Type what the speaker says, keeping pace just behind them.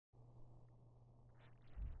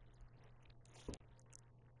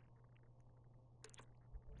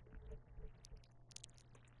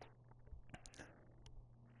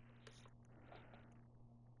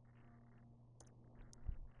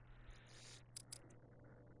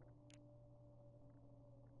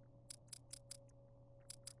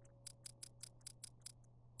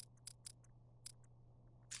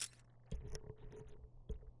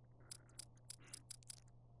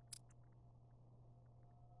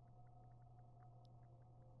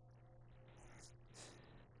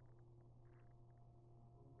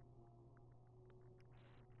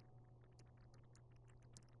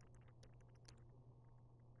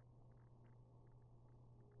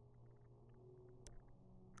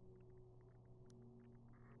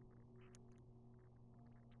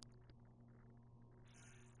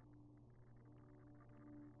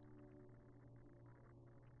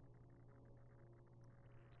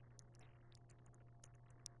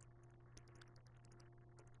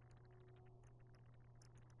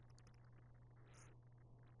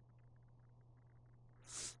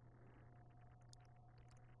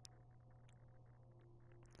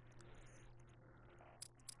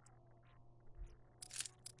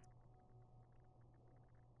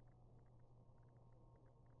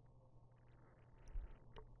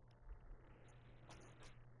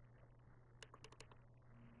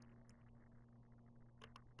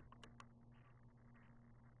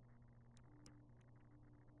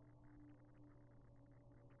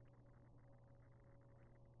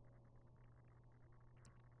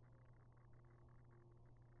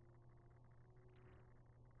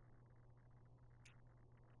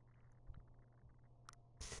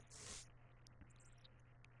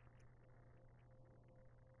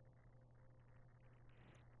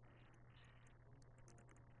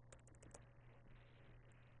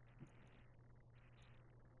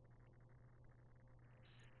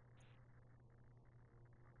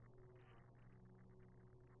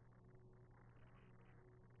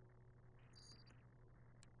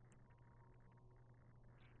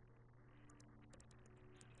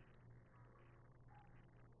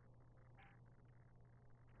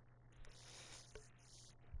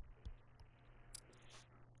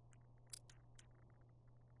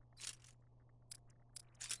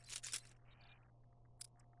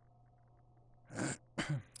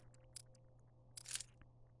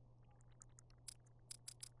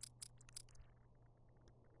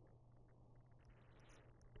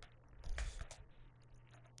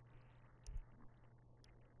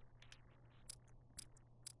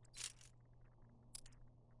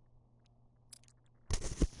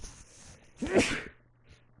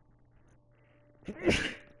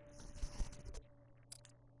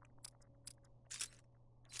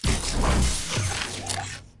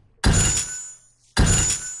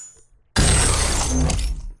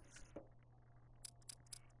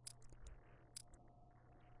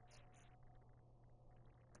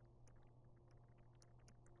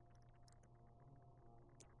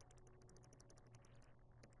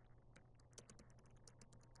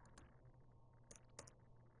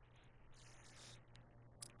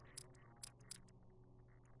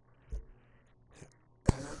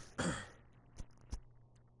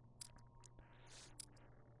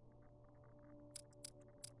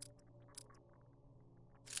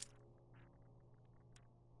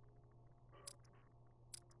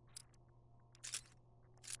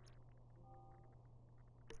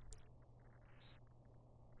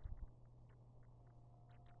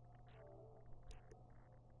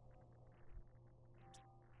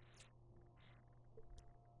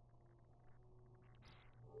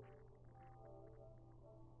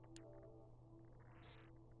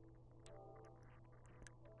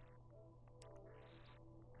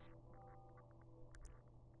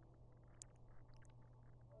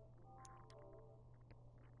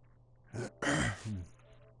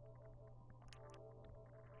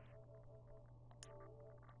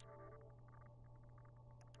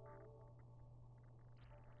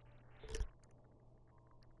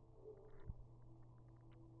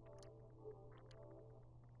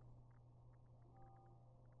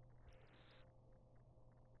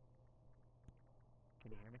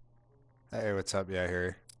Can you hear me? Hey, what's up? Yeah, I hear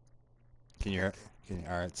you. Can you hear? Cool. Can you?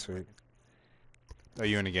 All right, Yeah, sweet. working. Are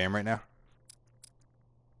you in a game right now?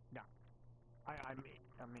 No,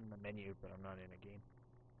 I'm in the menu, but I'm not in a game.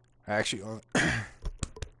 I actually, I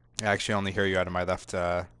actually only hear you out of my left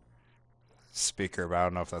speaker, but I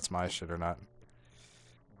don't know if that's my shit or not.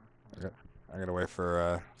 I I don't got, know. I gotta wait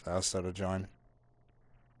for Fausto to join.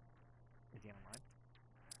 Is he online?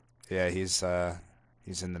 Yeah,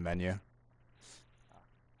 he's in the menu. Uh,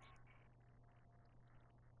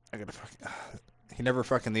 I gotta fucking. He never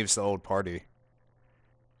fucking leaves the old party.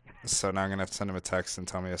 So now I'm gonna have to send him a text and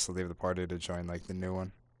tell me he has to leave the party to join like the new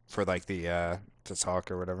one for like the to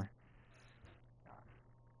talk or whatever. uh,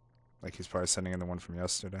 Like he's probably sending in the one from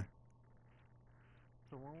yesterday.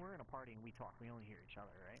 so when we're in a party and we talk, we only hear each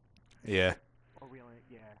other, right? Yeah. Or we only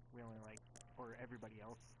like, or everybody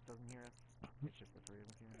else doesn't hear us. It's just the three of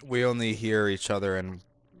us hearing each We other. only hear each other and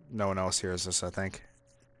no one else hears us, I think.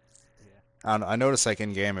 Yeah. I noticed like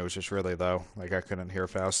in game it was just really low. Like I couldn't hear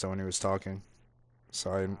Fausto when he was talking. So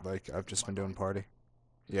I've Is just my been doing volume okay? party.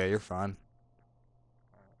 Yeah, you're fine.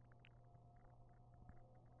 Uh,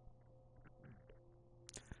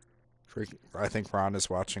 I think Ron is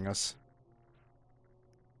watching us.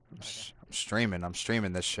 okay. I'm streaming. I'm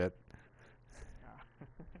streaming this shit. Uh,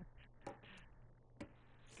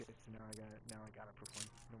 good. So now I gotta perform.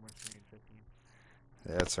 No more 315.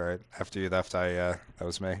 Yeah, that's all right. After you left, that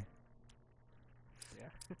was me. Yeah.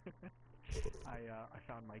 I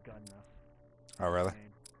found my gun though. Oh really?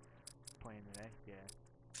 Playing today. Yeah.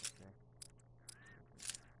 Yesterday.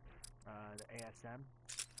 The ASM.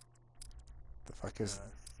 The fuck It's is? a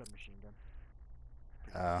submachine gun.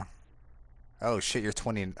 Pretty good. Uh oh shit. You're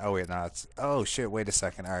 20. Oh wait, no. It's oh shit. Wait a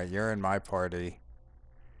second. All right, you're in my party.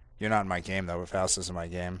 You're not in my game though. But Fausto's in my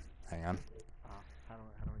game. Hang on. How do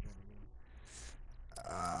I join the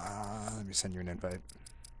game? Let me send you an invite.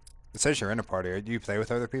 It says you're in a party. Do you play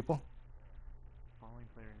with other people? Following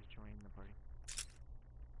player has joined the party.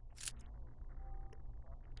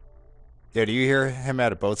 Yeah, do you hear him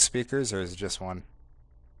out of both speakers or is it just one?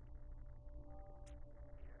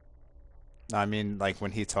 No, I mean, like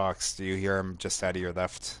when he talks, do you hear him just out of your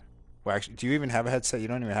left? Well, actually, do you even have a headset? You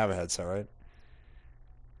don't even have a headset, right?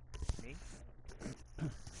 Me?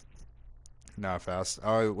 No, Fast.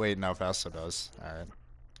 Oh, wait, no, Fausto does. All right.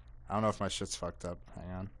 I don't know if my shit's fucked up.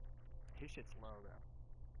 Hang on. His shit's low though.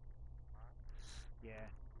 Yeah.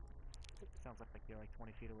 Sounds like you're like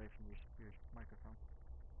 20 feet away from your microphone.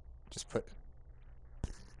 Just put,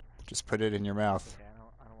 just put it in your It's mouth. okay.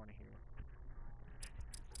 I don't want to hear it.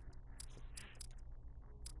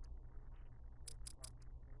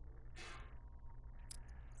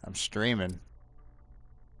 I'm streaming.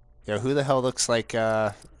 Yo, who the hell looks like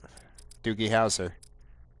Doogie Howser?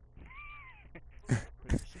 With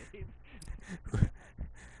the shade.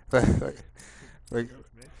 Like,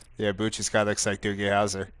 That's me. yeah, Bucci's guy looks like Doogie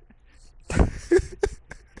Howser. I don't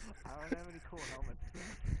have any cool helmets though.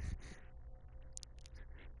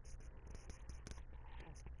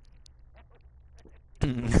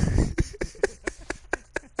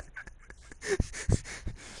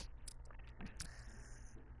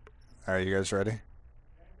 Are you guys ready?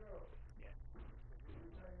 Yeah.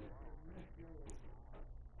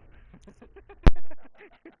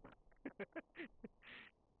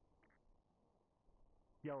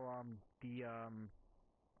 Yo,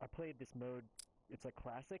 I played this mode. It's like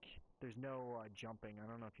classic. There's no jumping. I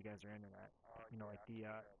don't know if you guys are into that. You know, like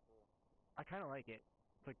I kind of like it.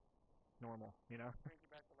 It's like normal, you know?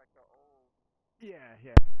 Yeah,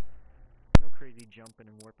 yeah. No crazy jumping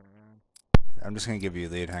and warping around. I'm just gonna give you a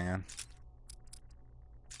lead. Hang on.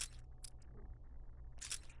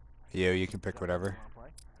 You can Is pick that what you whatever. want to play?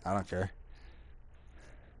 I don't care.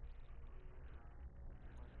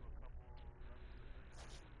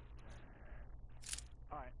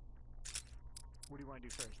 All right. What do you want to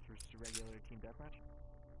do first? First, a regular team deathmatch?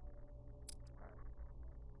 All right.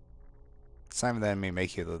 It's not even letting me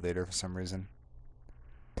make you the leader for some reason.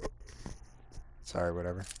 Sorry,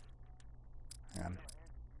 whatever. Hang on. Um,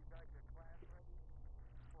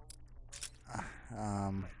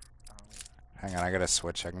 Um, hang on. I gotta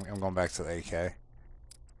switch. I'm going back to the AK. Did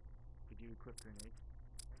you equip grenades?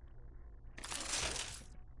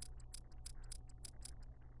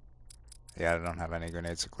 Yeah, I don't have any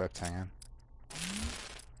grenades equipped. Hang on.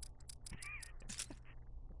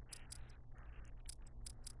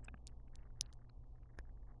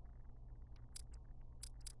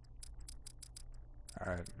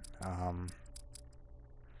 All right.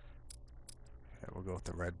 Yeah, we'll go with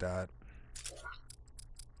the red dot,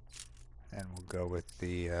 and we'll go with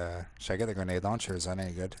the. Should I get the grenade launcher? Is that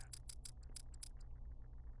any good?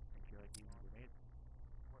 I feel like using grenades.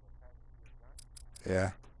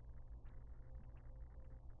 Yeah.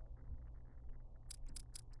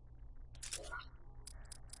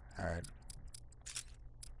 All right.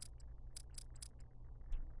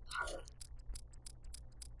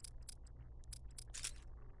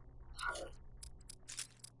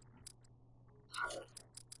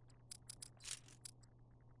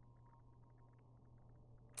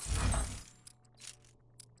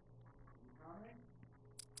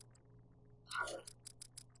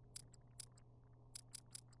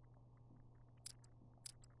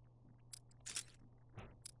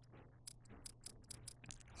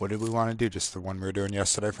 What did we want to do? Just the one we were doing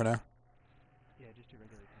yesterday for now? Yeah, just do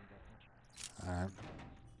regular team deathmatch. All right.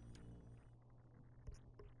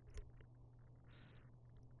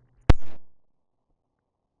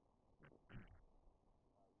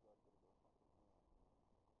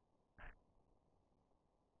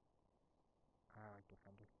 I like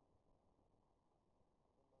defender.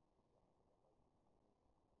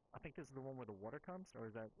 I think this is the one where the water comes, or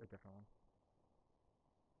is that a different one?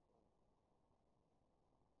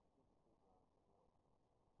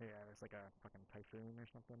 Yeah, there's like a fucking typhoon or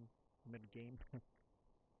something mid game.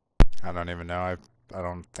 I don't even know. I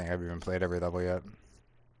don't think I've even played every level yet.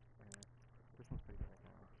 Yeah, this one's pretty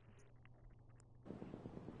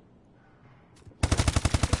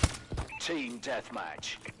sick. Team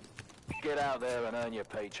deathmatch. Get out there and earn your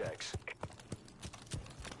paychecks.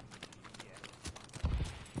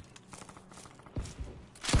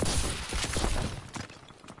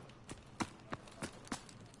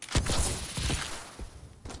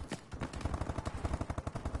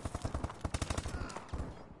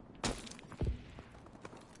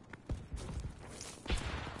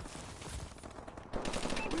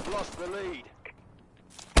 We've lost the lead.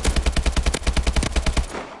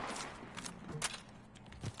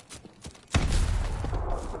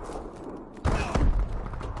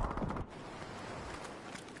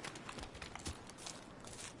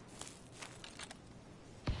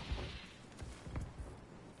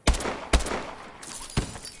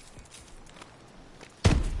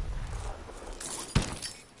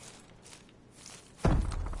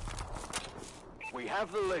 We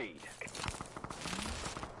have the lead.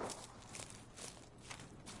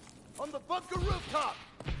 On the bunker rooftop!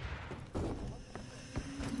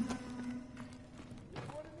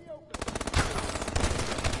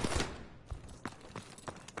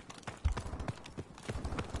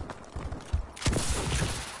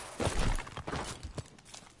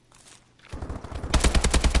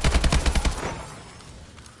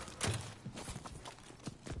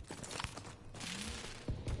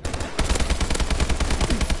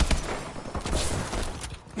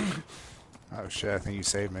 Oh shit, I think you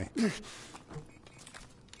saved me. I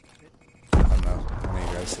don't know. One of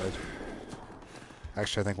you guys did.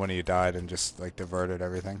 Actually, I think one of you died and just like diverted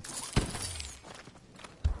everything.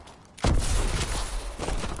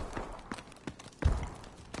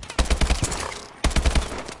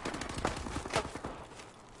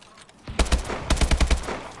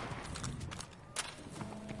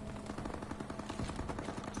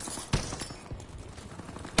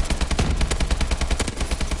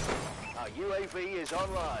 UAV is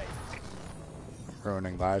online.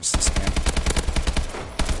 Ruining lives this game.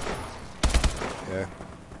 Yeah.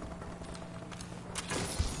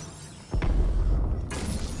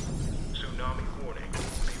 Tsunami warning.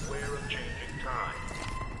 Beware of changing tide.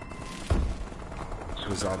 What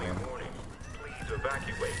does that mean? Tsunami warning. Please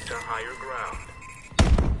evacuate to higher ground.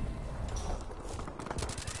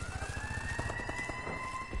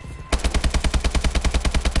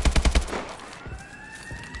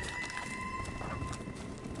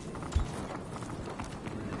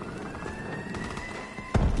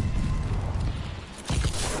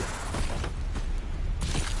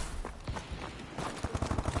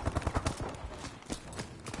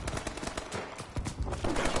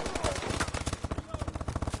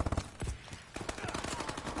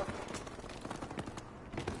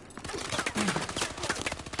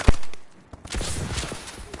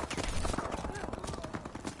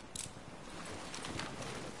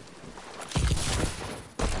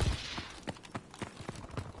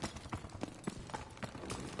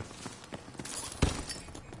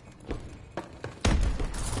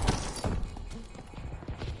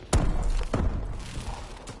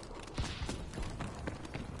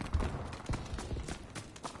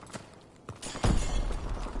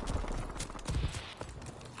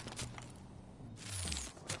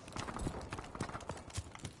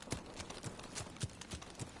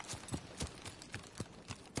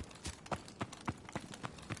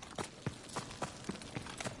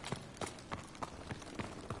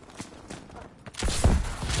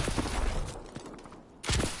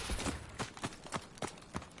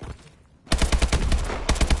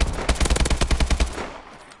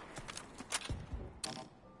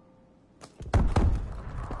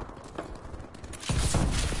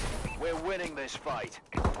 We're winning this fight.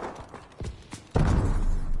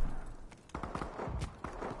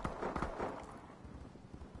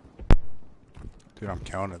 Dude, I'm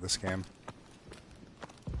killing at this game.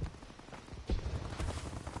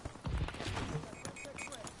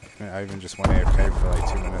 I even just went AFK for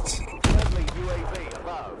like 2 minutes. Friendly UAV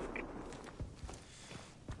above.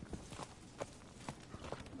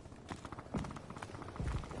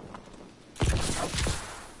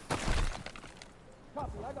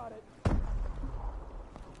 Copy, I got it.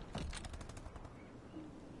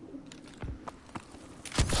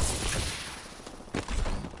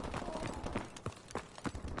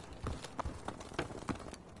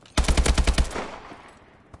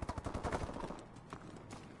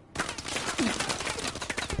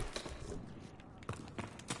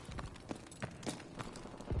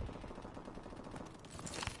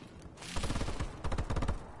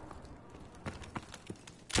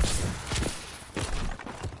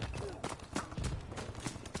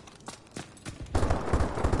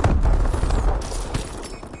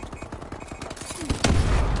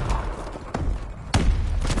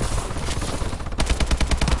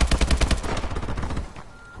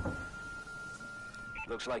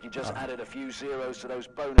 Looks like you just added a few zeros to those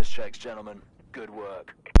bonus checks, gentlemen. Good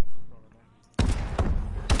work.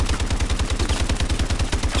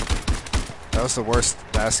 That was the worst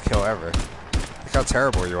last kill ever. Look how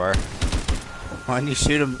terrible you are. Why don't you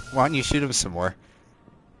shoot him? Why don't you shoot him some more?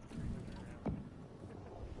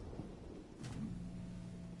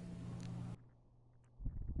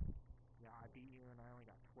 Yeah, I beat you and I only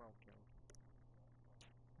got 12 kills.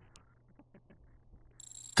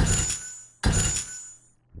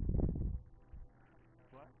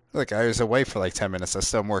 What? Look, I was away for like 10 minutes. I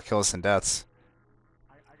still have more kills than deaths.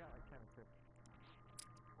 I got like 10 assists.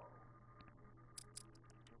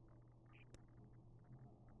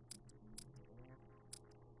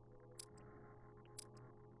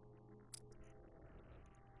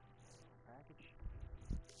 Package.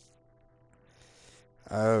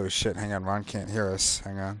 Oh shit, hang on, Ron can't hear us.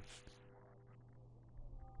 Hang on.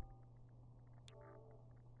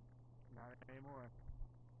 Not anymore.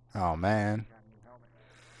 Oh man. Got a new helmet.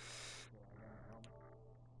 Yeah, I got a new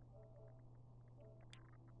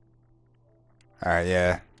helmet. Alright,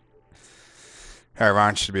 yeah. Alright,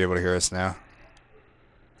 Ron should be able to hear us now.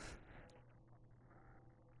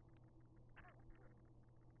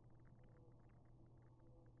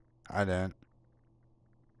 I didn't.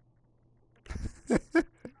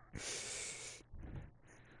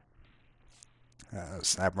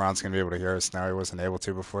 Snap Ron's gonna be able to hear us now. He wasn't able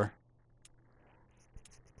to before.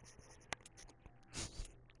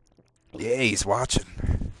 Yeah, he's watching.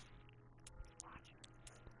 Can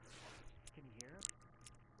you hear him?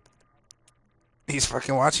 He's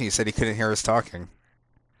fucking watching. He said he couldn't hear us talking.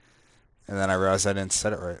 And then I realized I didn't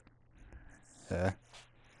set it right. Yeah.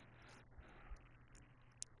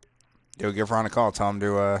 Yo, give Ron a call. Tell him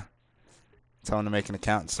to Tell him to make an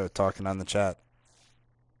account and start talking on the chat.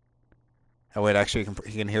 Oh wait, actually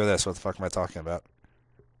he can hear this. What the fuck am I talking about?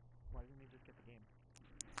 Why didn't he just get the game?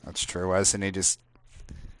 That's true. Why doesn't he just...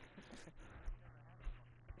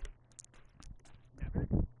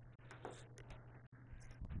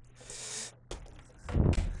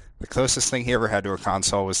 The closest thing he ever had to a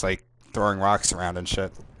console was like throwing rocks around and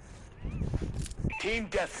shit. Team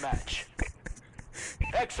deathmatch.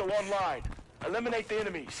 Exo online. Eliminate the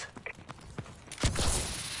enemies.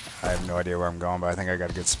 I have no idea where I'm going, but I think I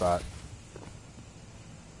got a good spot.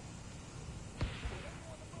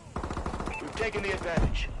 We've taken the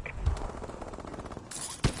advantage.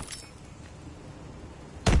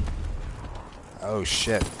 Oh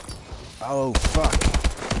shit. Oh fuck.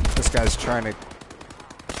 This guy's trying to...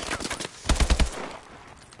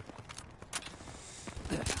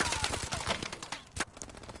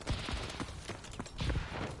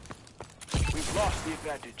 We've lost the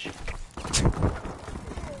advantage.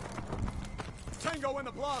 Tango in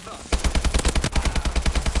the plaza.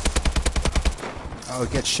 Oh,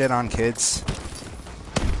 get shit on, kids.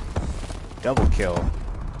 Double kill.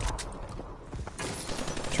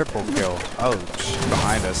 Triple kill. Oh, shit,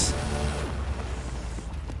 behind us.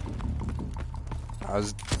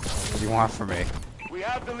 What do you want from me? We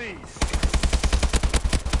have the lead.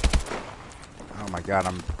 Oh my god,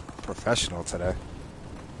 I'm professional today.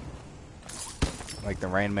 Like the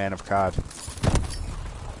Rain Man of COD.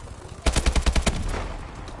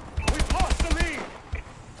 We've lost the lead.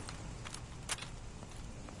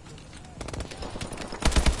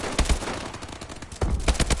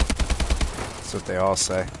 That's what they all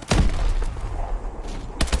say.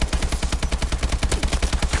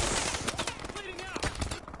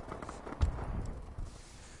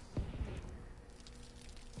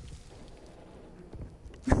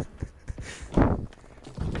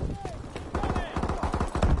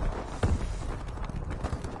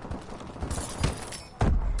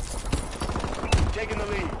 Taking the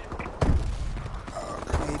lead.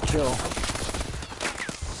 Great kill.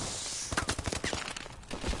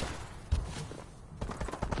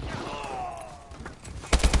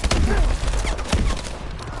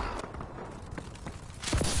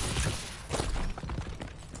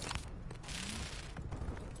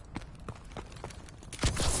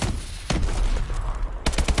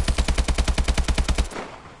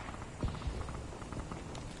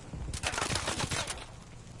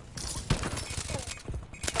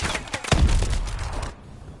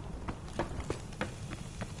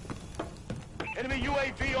 Enemy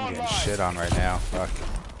UAV I'm online. getting shit on right now. Fuck.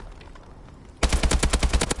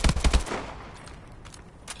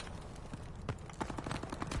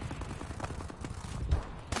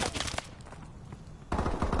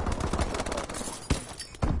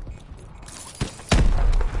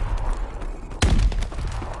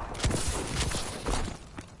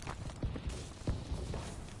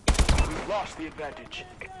 We've lost the advantage.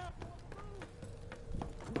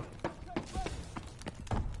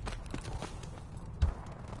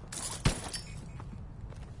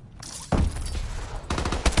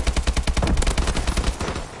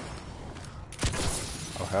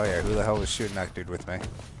 Oh hell yeah, who the hell was shooting that dude with me? Enemy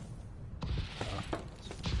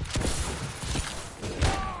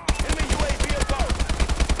UAV above.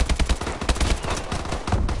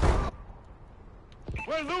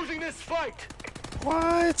 We're losing this fight.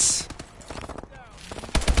 What?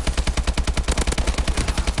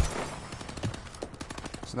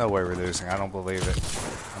 There's no way we're losing. I don't believe it.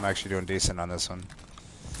 I'm actually doing decent on this one.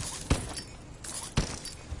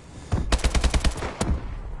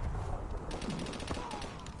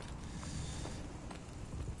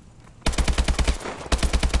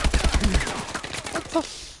 What the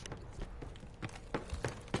f...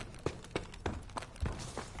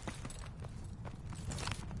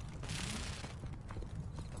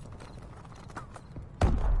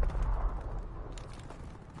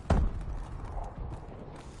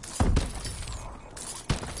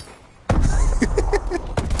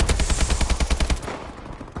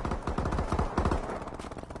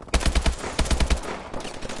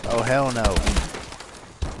 Oh hell no.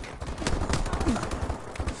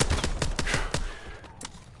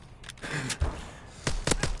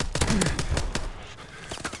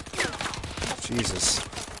 Jesus.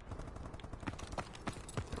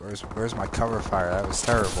 Where's my cover fire? That was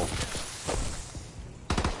terrible.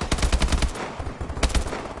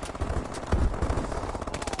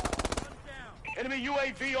 Enemy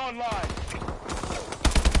UAV online.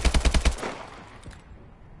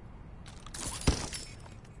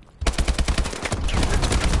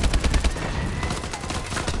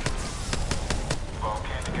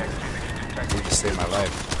 You just saved my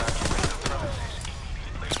life.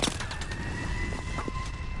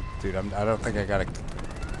 Dude, I don't think I got a...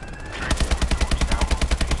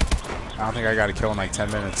 I don't think I got a kill in like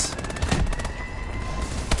 10 minutes.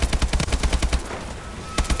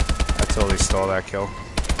 I totally stole that kill.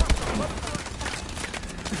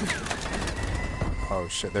 Oh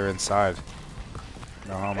shit, they're inside.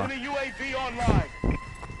 No homo. Enemy UAV online.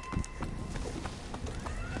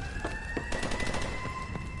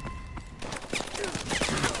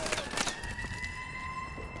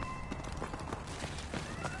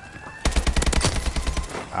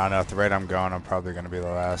 I don't know, at the rate I'm going, I'm probably going to be the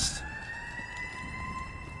last.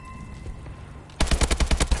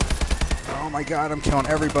 Oh my god, I'm killing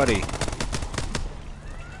everybody.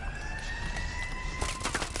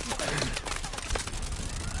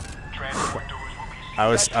 I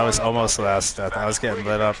was almost the last death. I was getting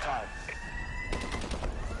lit up. I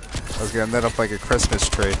was getting lit up like a Christmas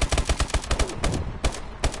tree.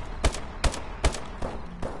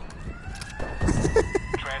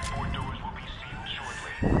 Transport doors will be sealed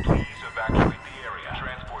shortly. Please evacuate the area.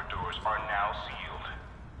 Transport doors are now sealed.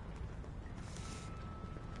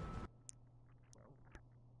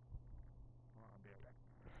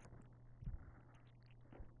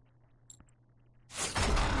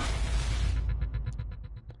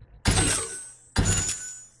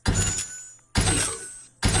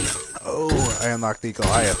 Oh, I unlocked the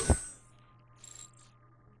Goliath.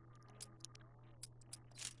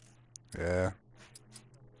 Yeah.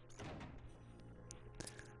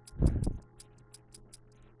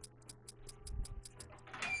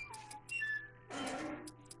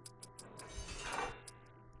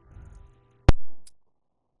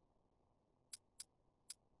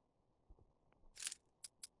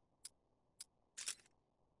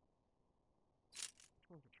 Which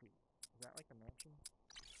one's a tree? Is that like the mansion?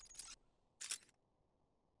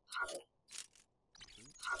 Tree?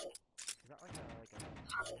 Is that like a it's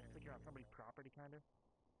like you're on somebody's property kind of?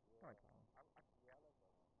 I like that one.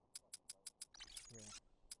 Yeah.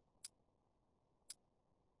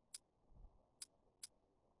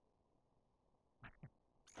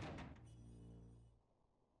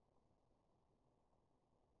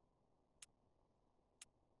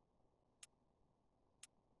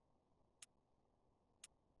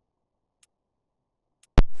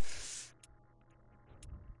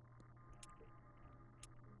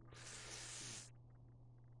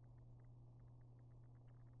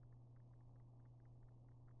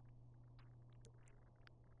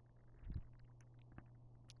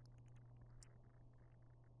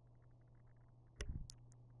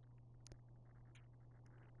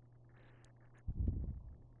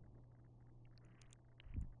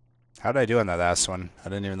 How did I do on that last one? I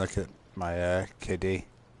didn't even look at my KD.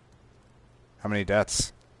 How many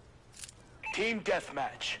deaths? Team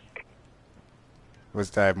deathmatch.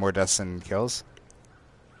 Did I have more deaths than kills?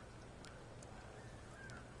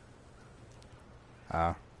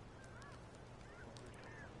 Oh.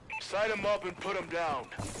 Sight them up and put them down.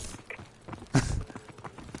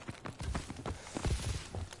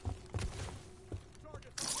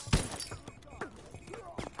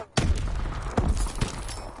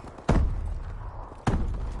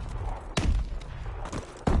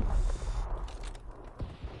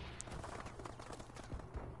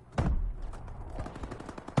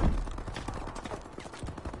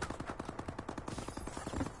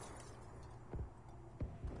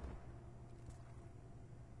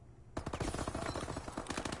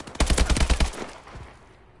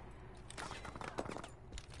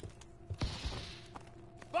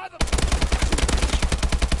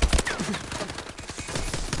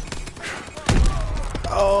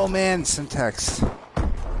 Oh man, syntax.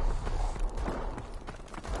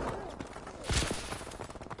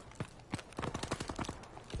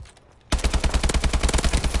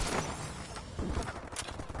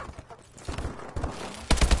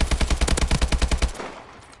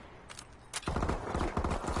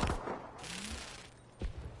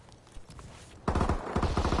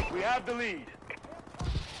 We have the lead.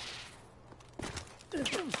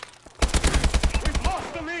 We've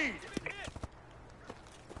lost the lead.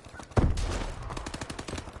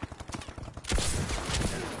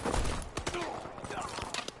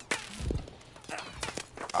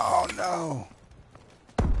 Oh no.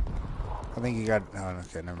 I think you got... Oh,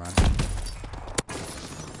 okay, never mind.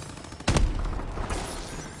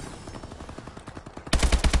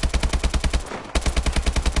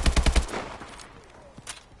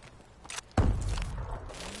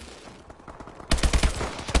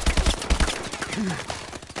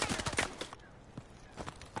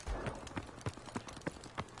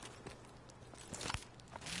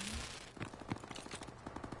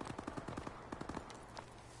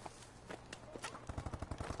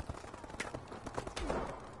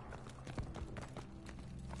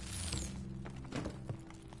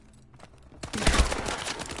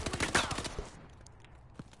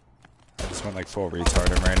 Just went like full retard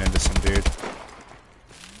and ran into some dude.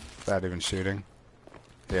 Without even shooting.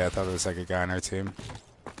 Yeah, I thought it was like a guy on our team.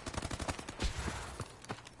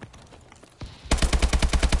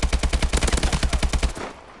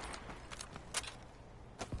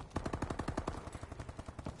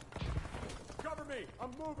 Cover me! I'm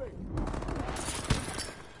moving!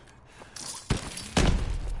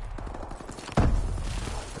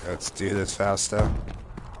 Let's do this fast though.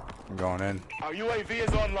 I'm going in. Our UAV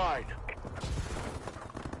is online.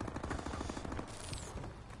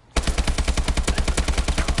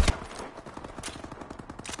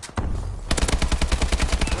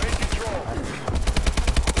 We're in control.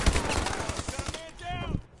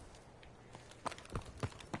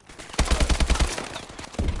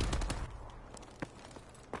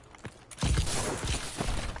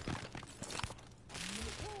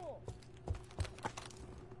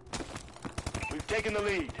 We've taken the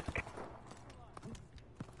lead.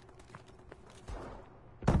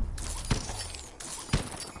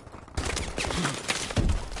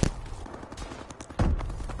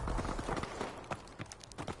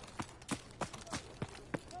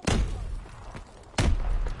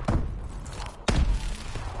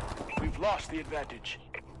 We've lost the advantage.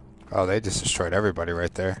 Oh, they just destroyed everybody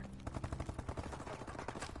right there.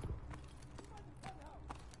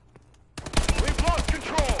 We've lost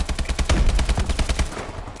control.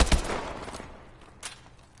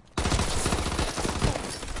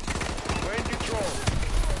 We're in control.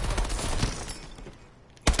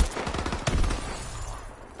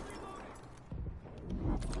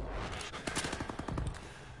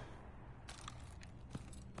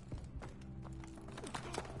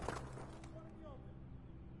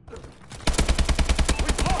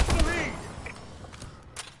 We've lost the lead.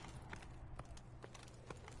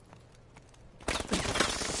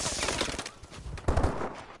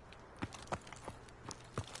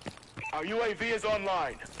 Our UAV is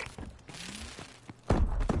online.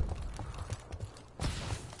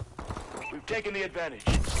 We've taken the advantage.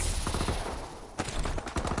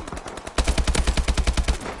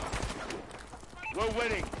 We're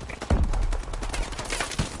winning.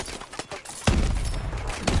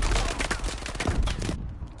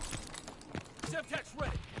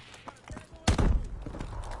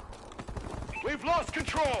 We've lost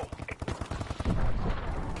control.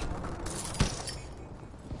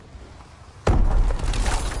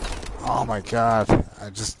 Oh my god. I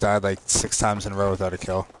just died like 6 times in a row without a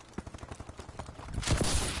kill.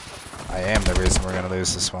 I am the reason we're gonna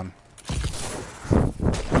lose this one.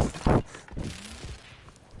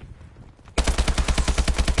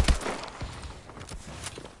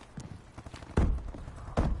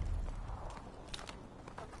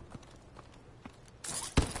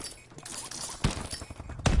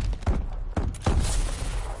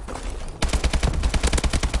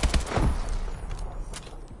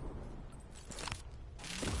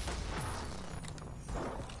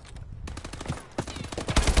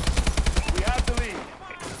 We have the lead.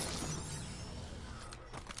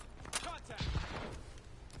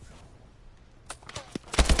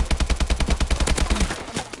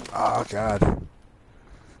 Oh god.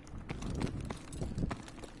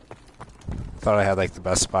 Thought I had like the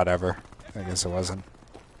best spot ever. I guess it wasn't.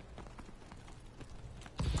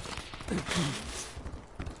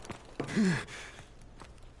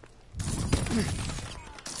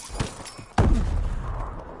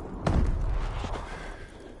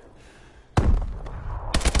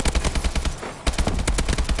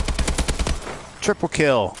 Triple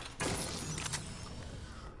kill.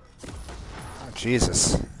 Oh,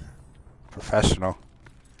 Jesus. Professional.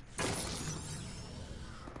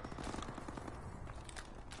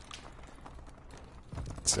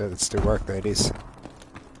 That's it. Let's do work, ladies.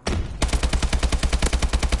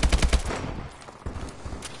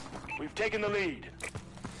 We've taken the lead.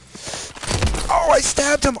 Oh, I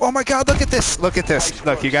stabbed him! Oh my god, look at this! Look at this!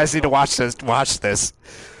 Look, you guys need to watch this. Watch this.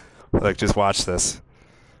 Look, just watch this.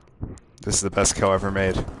 This is the best kill ever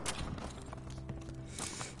made.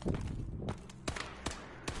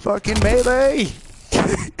 Fucking melee!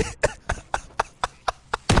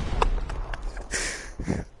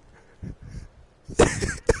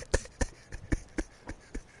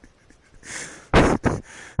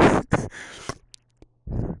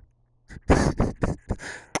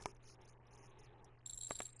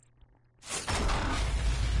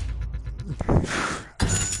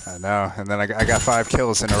 I know, and then I got 5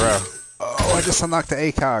 kills in a row. Oh, I just unlocked the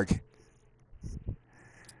ACOG.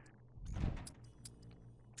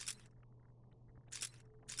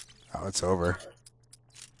 Oh, it's over.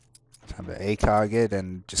 Time to ACOG it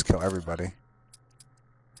and just kill everybody.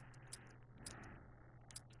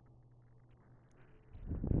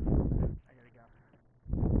 I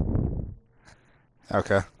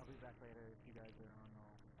Okay. I'll be back later. If you guys are on,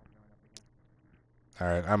 I'll join up again.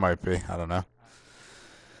 Alright, I might be. I don't know.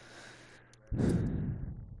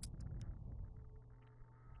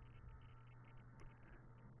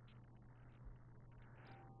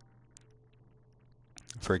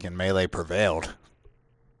 Freaking melee prevailed.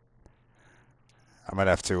 I'm gonna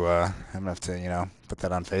have to, you know, put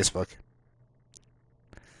that on Facebook.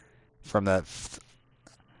 From that,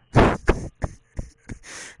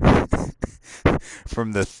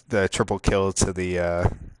 from the triple kill to the,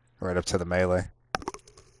 right up to the melee.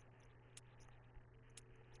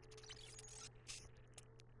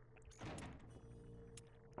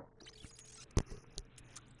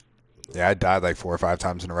 Yeah, I died like 4 or 5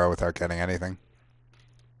 times in a row without getting anything.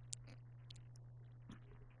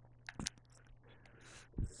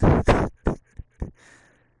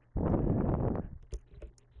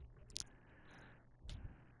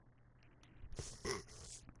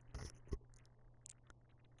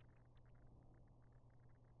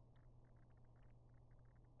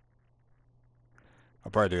 I'll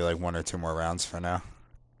probably do like 1 or 2 more rounds for now.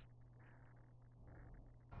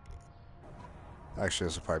 Actually,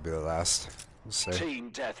 this will probably be the last. We'll see.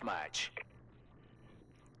 Team deathmatch.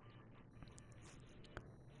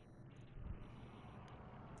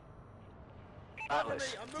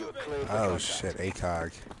 Atlas, you're cleared for Oh contact. shit,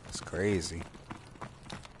 ACOG. That's crazy.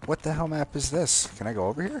 What the hell map is this? Can I go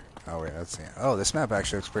over here? Oh wait, that's the... Oh, this map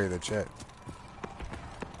actually looks pretty legit.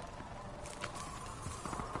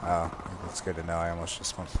 Oh, that's good to know. I almost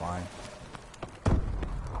just went flying.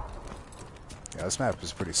 Yeah, this map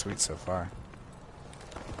is pretty sweet so far.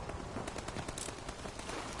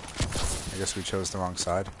 I guess we chose the wrong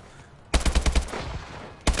side.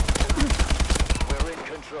 We're in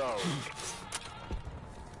control.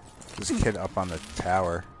 There's a kid up on the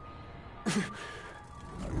tower. Oh,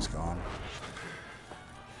 he's gone.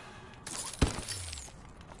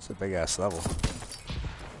 It's a big ass level.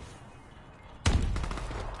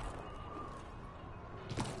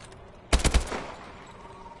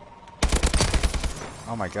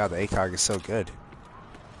 Oh my god, the ACOG is so good.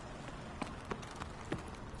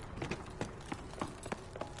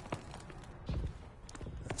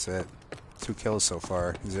 That's it. 2 kills so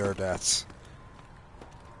far, 0 deaths.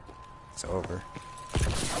 It's over.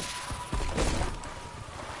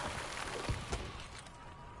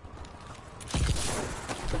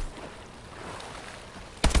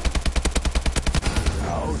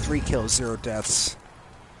 Oh, 3 kills, 0 deaths.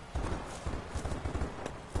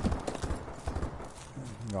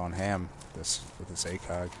 I'm going ham with this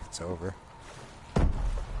ACOG. It's over.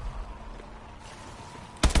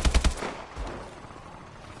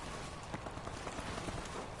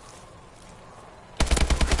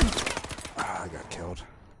 Ah, I got killed.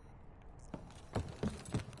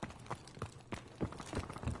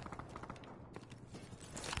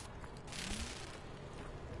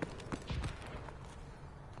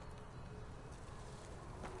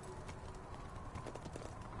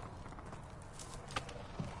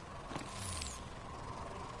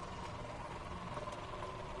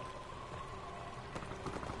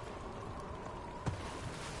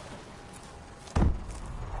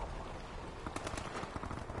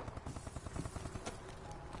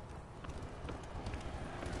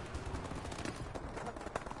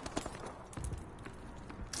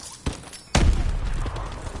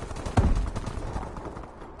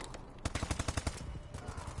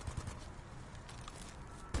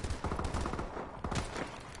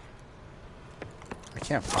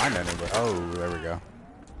 Can't find anybody. Oh, there we go.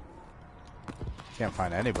 Can't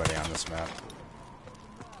find anybody on this map.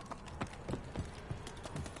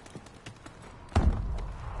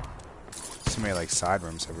 So many like side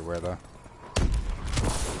rooms everywhere though.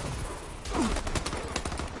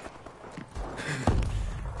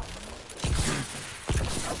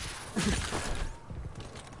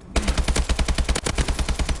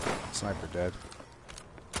 Sniper dead.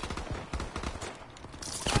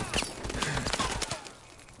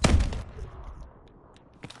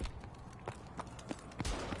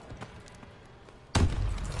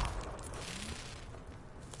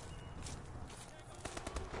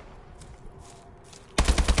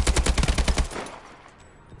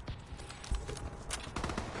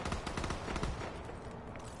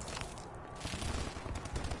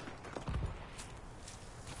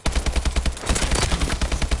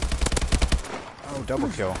 Oh, double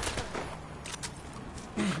kill.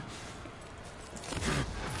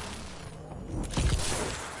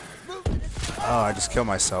 Oh, I just killed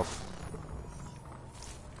myself.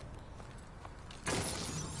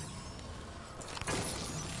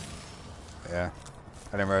 Yeah.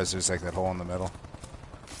 I didn't realize there's like that hole in the middle.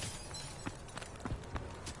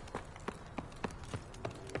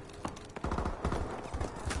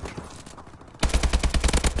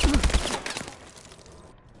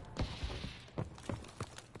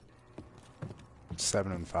 7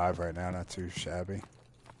 and 5 right now, not too shabby.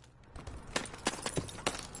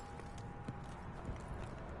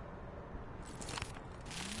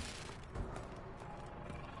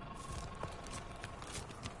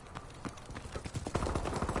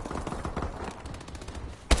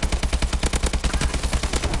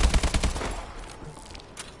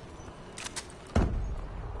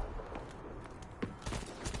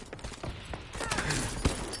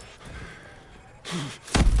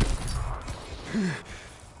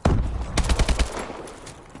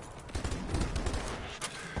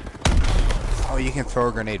 Oh, you can throw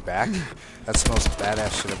a grenade back? That's the most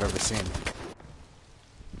badass shit I've ever seen.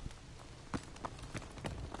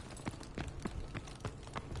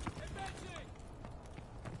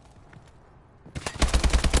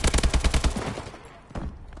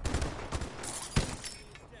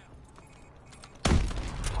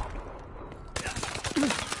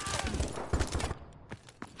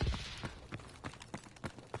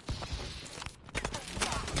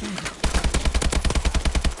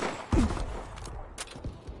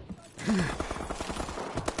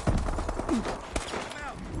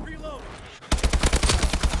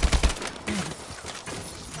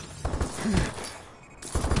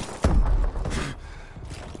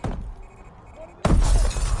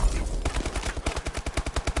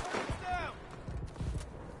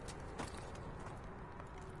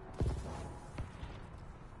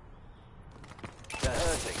 They're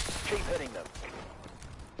hurting. Keep hitting them.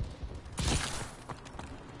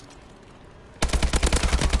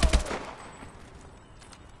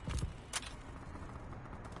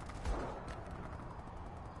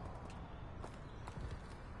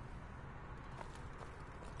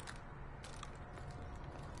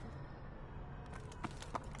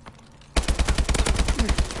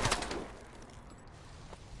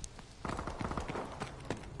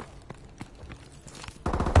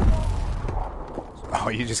 Oh,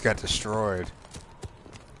 you just got destroyed.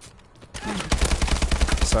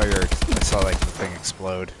 I saw like the thing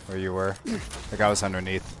explode where you were. Like I was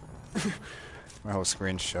underneath. My whole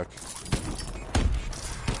screen shook.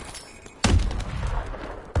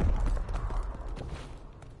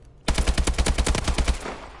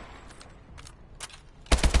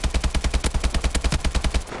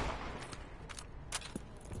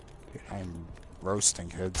 Dude, I'm roasting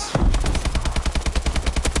kids.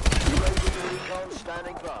 Recon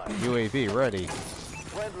standing by. UAV ready.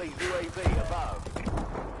 Friendly UAV above.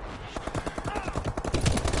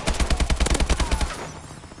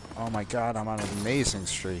 Oh my god, I'm on an amazing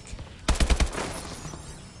streak.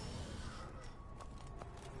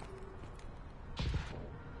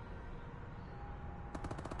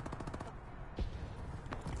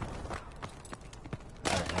 I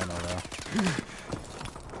don't know though.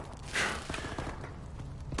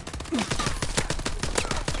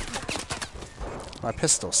 My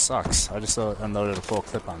pistol sucks. I just unloaded a full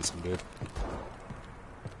clip on some dude.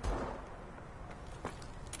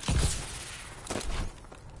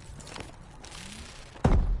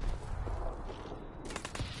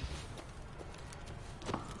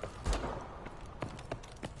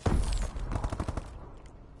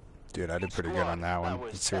 Dude, I did pretty good on that one.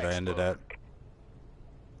 Let's see what I ended at.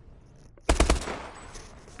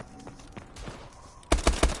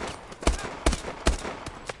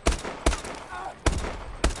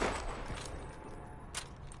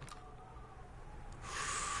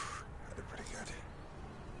 I did pretty good.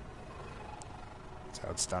 That's how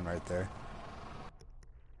it's done right there.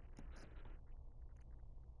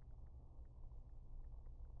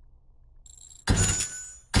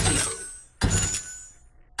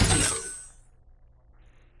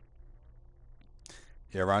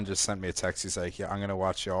 Yeah, Ron just sent me a text. He's like, "Yeah, I'm gonna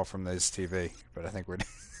watch y'all from this TV," but I think we're,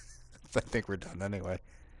 I think we're done anyway.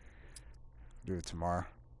 Do it tomorrow.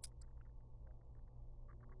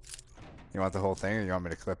 You want the whole thing, or you want me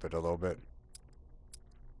to clip it a little bit?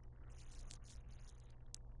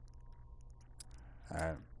 All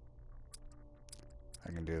right,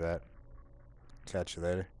 I can do that. Catch you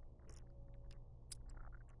later.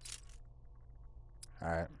 All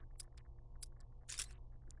right.